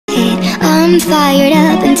I'm fired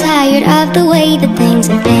up and tired of the way that things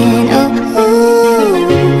have been. Oh,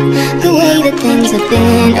 ooh, the way that things have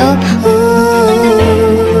been. Oh,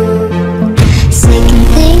 ooh. Second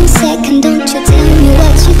thing, second, don't you tell me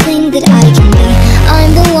what you think that I can be.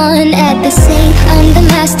 I'm the one at the same, I'm the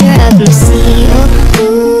master of my sea. Oh,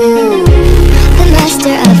 ooh, the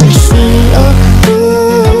master of my sea. Oh, ooh.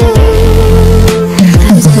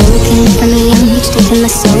 I was broken from a young age, taking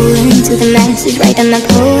my soul into the masses, writing my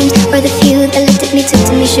poems for the few that looked at me, took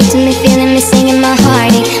to me, shook to me, feeling me, singing my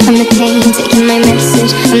heartache. From the pain, taking my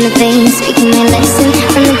message, from the veins, speaking my lesson,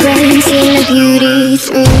 from the brain, seeing the beauty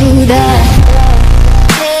through the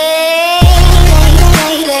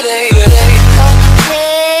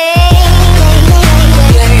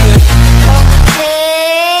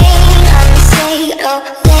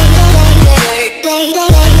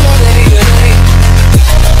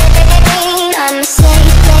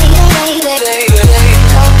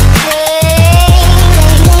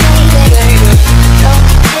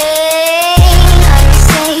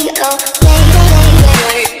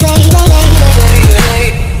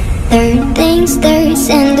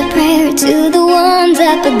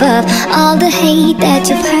above. All the hate that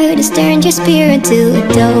you've heard has turned your spirit to a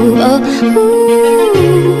dove. Oh,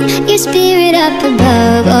 ooh, your spirit up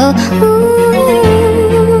above. Oh, ooh.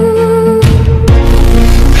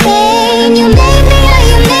 Pain, you made me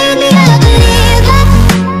a believer,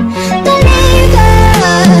 believer.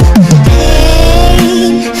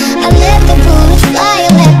 Pain, I let the bullets fly,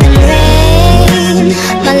 I let them rain.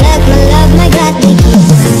 My luck, my love, my God, they keep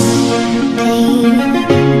pain.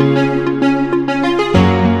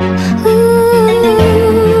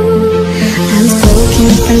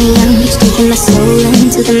 From a young age, taking my soul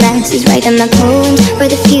into the masses, writing my poems for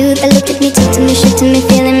the few that looked at me, took to me, shook to me,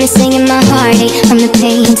 feeling me, singing my heartache. From the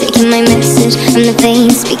pain, taking my message, from the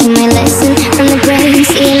veins, speaking my lesson, from the brain,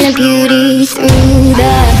 seeing the beauty through the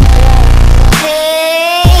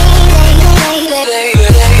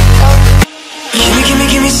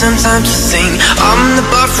Give me some time to think. I'm in the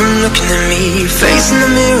bathroom looking at me, facing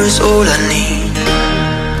the mirror is all I need.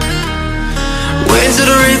 Wait till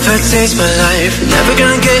the reaper takes my life, never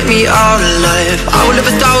gonna get me out alive. I will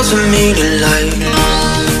live 1,000 million lives.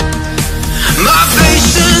 My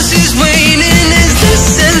patience is waning, is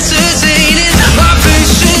this entertaining? My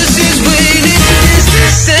patience is waning, is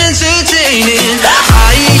this entertaining?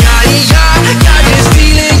 Got this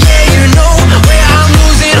feeling, yeah, you know, where I'm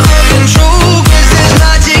losing all control, 'cause there's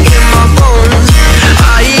magic in my bones.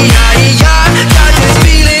 Got this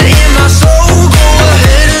feeling in my soul. Go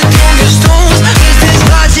ahead and throw your stones, 'cause there's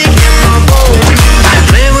magic in my bones.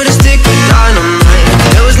 Playing with a stick of dynamite.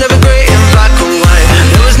 It was never great in black and white.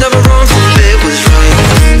 It was never wrong till it was right.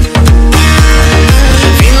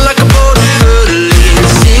 Feeling like a boat of hurtling,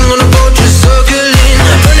 sitting on a boat just circling,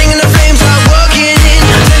 burning in the flames like working in,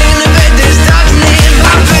 laying in the bed there's darkening.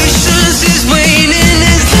 My patience is waning,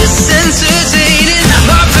 is this entertaining?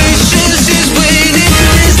 My patience is waning,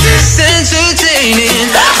 is this entertaining?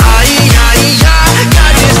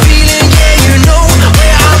 Got this feeling, yeah, you know,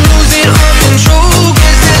 where I'm losing all control,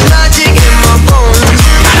 'cause there's magic in my bones.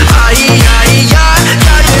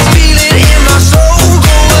 Got this feeling in my soul.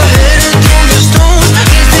 Go ahead and throw your stones,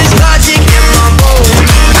 'cause there's magic in my bones.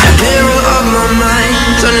 Mirror of my mind,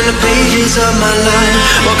 turning the pages of my life,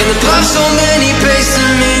 walking the path so many places a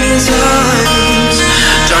million times,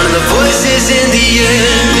 drowning the voices in the air,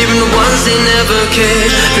 leaving the ones they never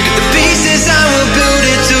cared. Pick up the pieces, I will build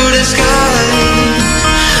it to the sky.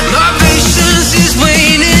 My patience is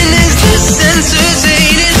waning, is this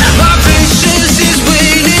entertaining? My patience is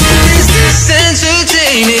waning, is this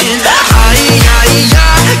entertaining?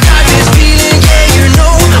 Got this feeling, yeah, you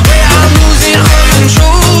know, where I'm losing all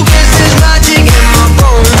control, 'cause there's magic in my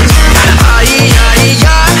bones.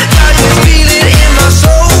 Got this feeling in my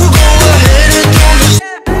soul. Go ahead and throw your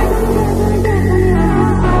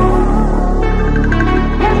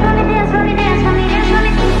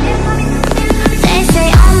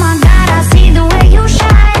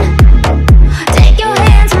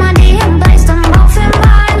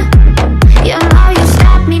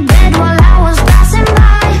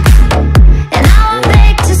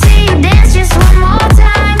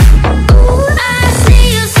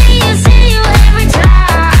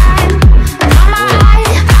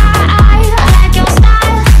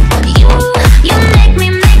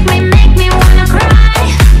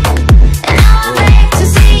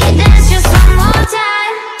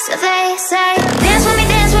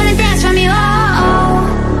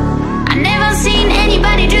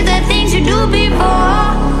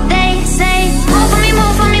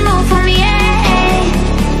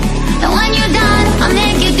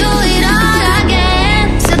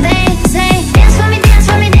say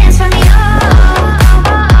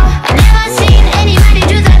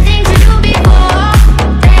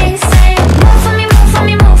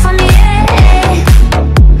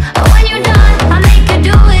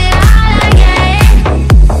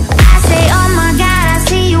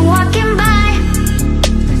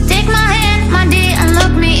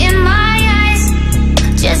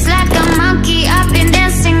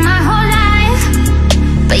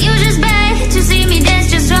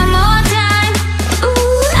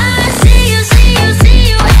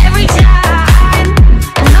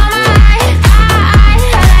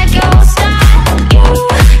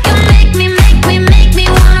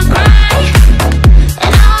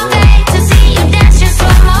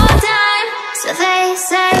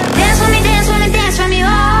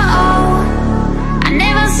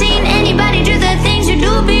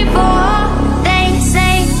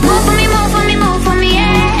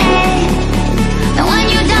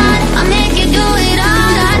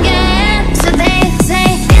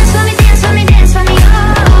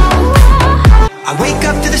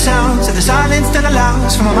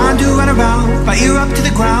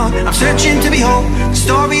I'm searching to behold the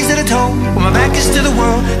stories that I told when my back is to the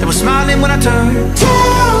world that was smiling when I turned.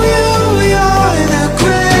 Tell you you're the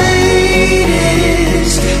greatest,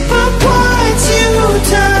 but once you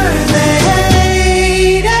turn the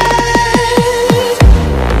haters,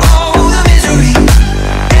 oh the misery.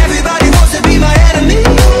 Everybody wants to be my enemy.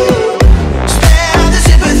 Spare the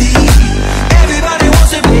sympathy. Everybody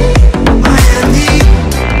wants to be my enemy.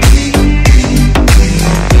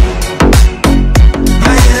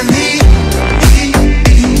 My enemy.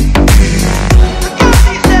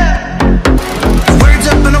 The words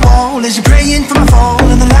up on the wall as you're praying for my fall,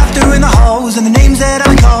 and the laughter in the halls and the names that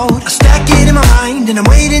I called. I stack it in my mind and I'm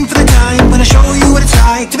waiting for the time when I show you what it's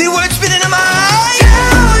like to be words spinning in my eyes.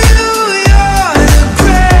 Tell you you're the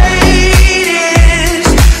greatest,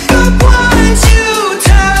 but once you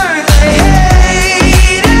turn the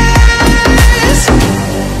haters,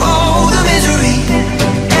 oh the misery.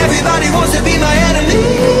 Everybody wants to be my enemy.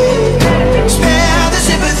 Spare the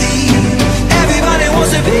sympathy. Everybody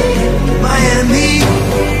wants to be my enemy.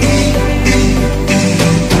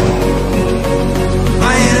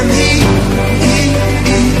 My enemy.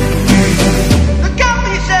 Look out for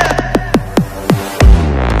yourself.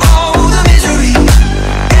 Oh the misery.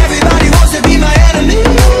 Everybody wants to be my enemy.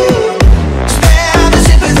 Spare the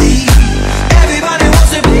sympathy. Everybody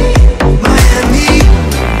wants to be my enemy.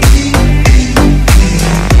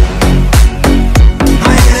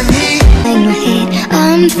 My enemy. In my head,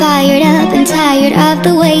 I'm fired up and tired of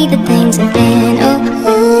the way that things have been. Oh,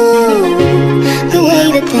 ooh, the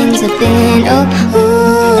way that things have been. Oh, ooh.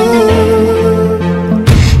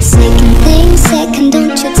 Second thing, second,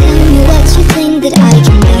 don't you tell me what you think that I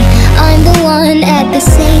can be. I'm the one at the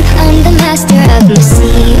same, I'm the master of my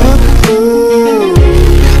sea. Oh, ooh,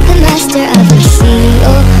 the master of my sea.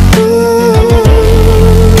 Oh, ooh.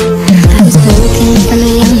 I was broken from a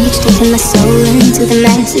young age, taking my soul into the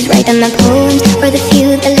masses, writing my poems for the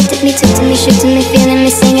few that looked at me, took to me, shook to me, feeling me,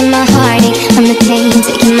 singing my heartache. From the pain,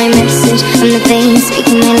 taking my message, from the vein,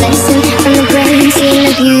 speaking my lesson, from the brain, seeing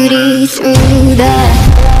the beauty through the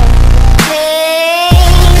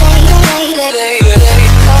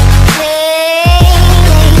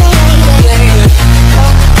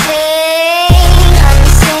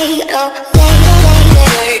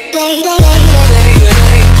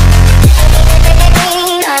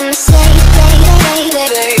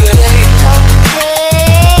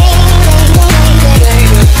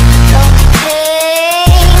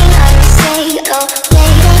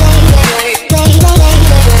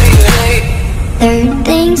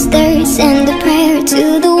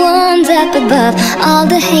above. All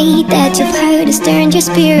the hate that you've heard has turned your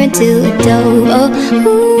spirit to a dove. Oh,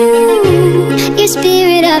 ooh, your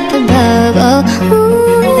spirit up above. Oh,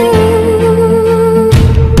 ooh.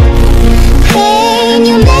 Pain,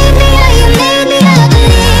 you made me a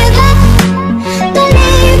believer,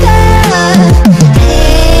 believer.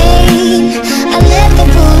 Pain, I let the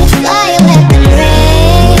bullets fly, I let them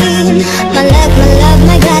rain. My love,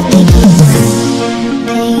 my God, they keep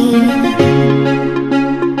pain.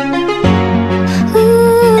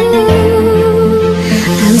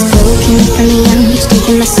 From a young age,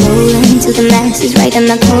 taking my soul into the masses, writing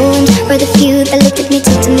my poems for the few that looked at me,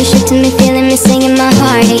 took to me, shook to me, feeling me, singing my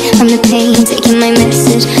heartache. From the pain, taking my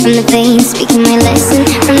message, from the vein, speaking my lesson,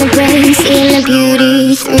 from the brain, seeing the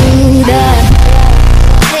beauty through the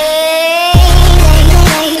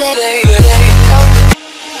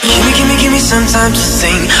Give me some time to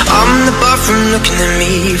think. I'm in the bathroom looking at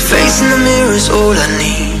me, facing the mirror is all I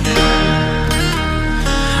need.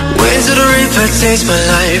 Wait till the river takes my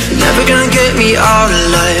life, never gonna get me out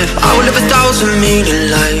alive. I will live 1,000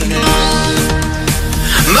 million lives.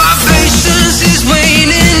 My patience is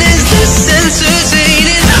waning, is this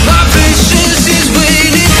entertaining? My patience is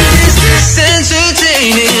waning, is this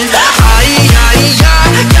entertaining?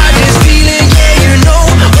 Got this feeling, yeah, you know,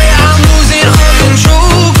 where I'm losing all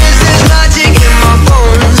control, 'cause there's magic in my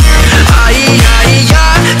bones.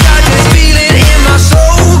 Got this feeling in my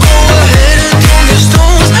soul. Go ahead and throw your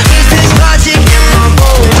stones, 'cause there's magic in my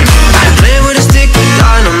bones. I play with a stick of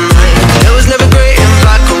dynamite. It was never great in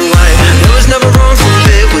black and white. It was never wrong till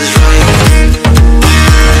it was right.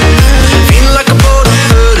 Feeling like a boat I'm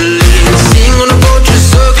hurtling, seeing on a boat just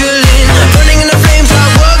circling, burning in the flames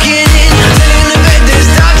like working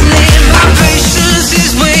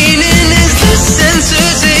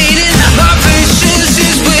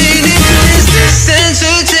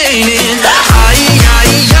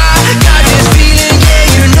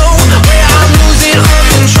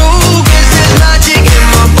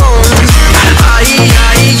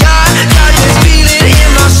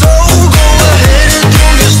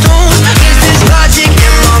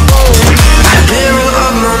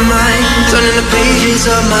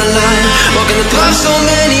life. Walking the path so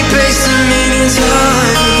many paces a million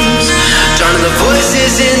times. Drowning the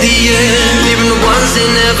voices in the air, even the ones that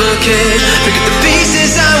never cared. Pick up the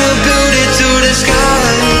pieces, I will build it to the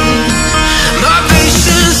sky. My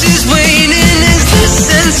patience is waning, is this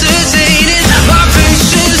entertaining? My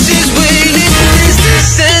patience is waning, is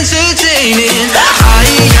this entertaining?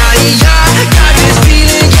 Got this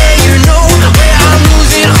feeling, yeah, you know, where I'm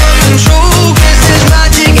losing all control. Guess there's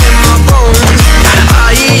magic in my bones.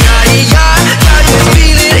 Got this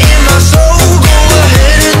feeling in my soul. Go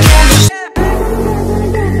ahead and throw the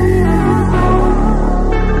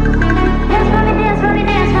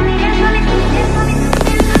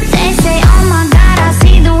They say, oh my God, I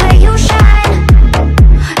see the way you shine.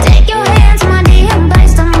 Take your hands, my dear, and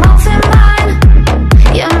place them both in mine.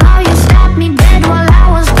 You know you stopped me dead while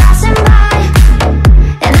I was passing by.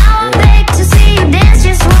 And now I beg to see you dance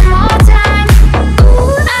just one more time.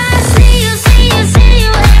 Ooh, I see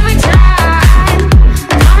you every time.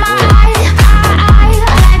 And on my eyes, I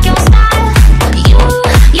like your style.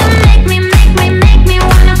 You make me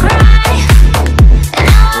wanna cry. And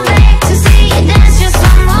now I beg to see you dance just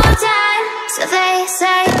one more time. So they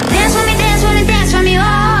say, dance with me, dance with me, dance with me, oh,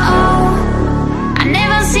 oh. I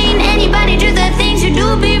never seen anybody do the things you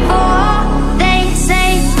do before. They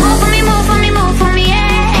say, move for me, move for me, move for me,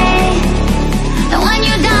 yeah. And when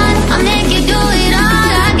you're done, I'll make you do it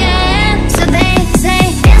all again. So they say,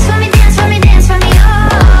 dance for me, dance for me, dance for me, oh,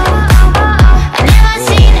 oh, oh. I never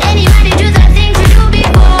seen anybody do the things you do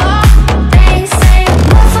before. They say,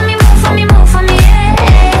 move for me, move for me, move for me, yeah.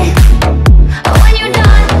 And when you're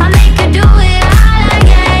done, I'll make you do it all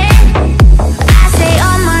again. I say,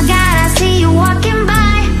 oh my God, I see you walking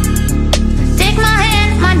by. Take my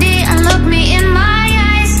hand, my dear, and look me in my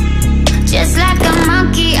eyes. Just like a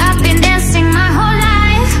monkey, I've been dancing my whole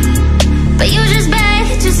life. But you just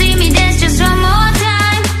beg to see me dance just one more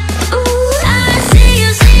time. Ooh, I see you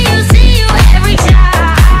every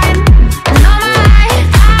time. And on my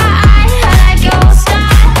I like your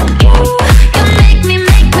style. You make me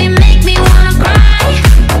wanna cry.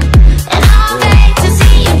 And I'll beg to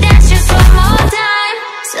see you dance just one more time.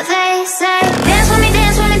 So they say, dance with me,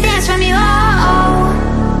 dance with me, dance with me, oh,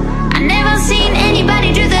 oh. I never seen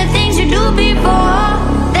anybody do the things you do before.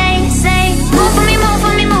 They say, move for me, move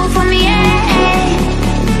for me, move for me, yeah.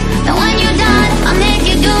 And when you're done, I'll make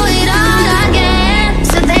you do it all again.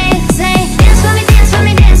 So they say, dance for me, dance for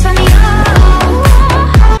me, dance for me, oh.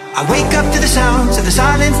 I wake up to the sounds of the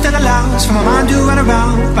silence that allows for my mind to run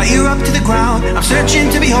around, my ear up to the ground. I'm searching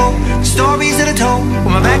to behold the stories that I told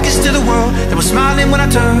when my back is to the world that was smiling when I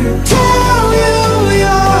turned. Tell you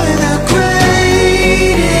you're the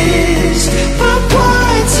greatest, but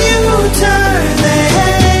once you turn the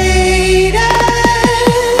haters.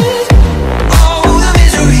 Oh, the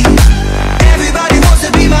misery. Everybody wants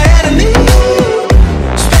to be my enemy.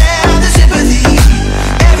 Spare the sympathy.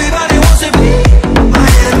 Everybody wants to be my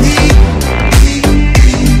enemy.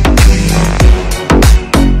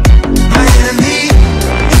 My enemy.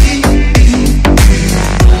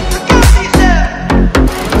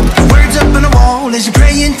 The words up on the wall as you're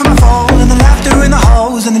praying for my fall, and the laughter in the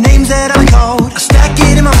halls and the names that I called. I stack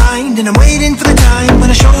it in my mind and I'm waiting for the time when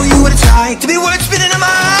I show you what it's like to be words spinning in my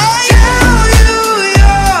eyes. Tell you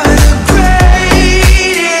you're the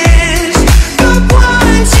greatest, but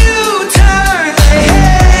once you turn the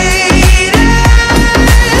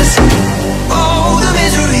haters. Oh, the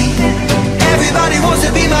misery. Everybody wants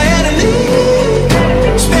to be my enemy.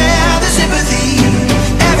 Spare the sympathy.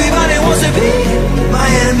 Everybody wants to be my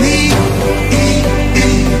enemy.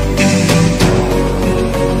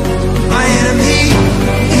 My enemy.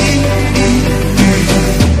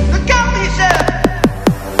 Look out for yourself.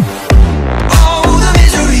 Oh, the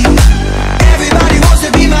misery. Everybody wants to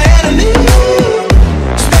be my enemy.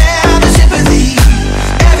 Spare the sympathy.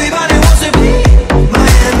 Everybody wants to be my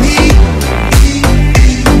enemy.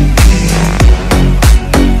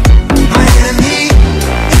 My enemy.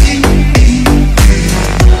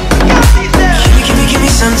 Look out for yourself. Give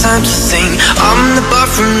me some time to think. I'm in the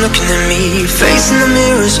bathroom looking at me. Facing the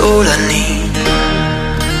mirror's all I need.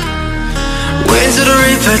 Waiting till the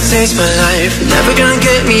river takes my life. Never gonna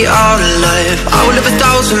get me out alive. I will live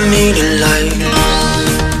 1,000 million lives.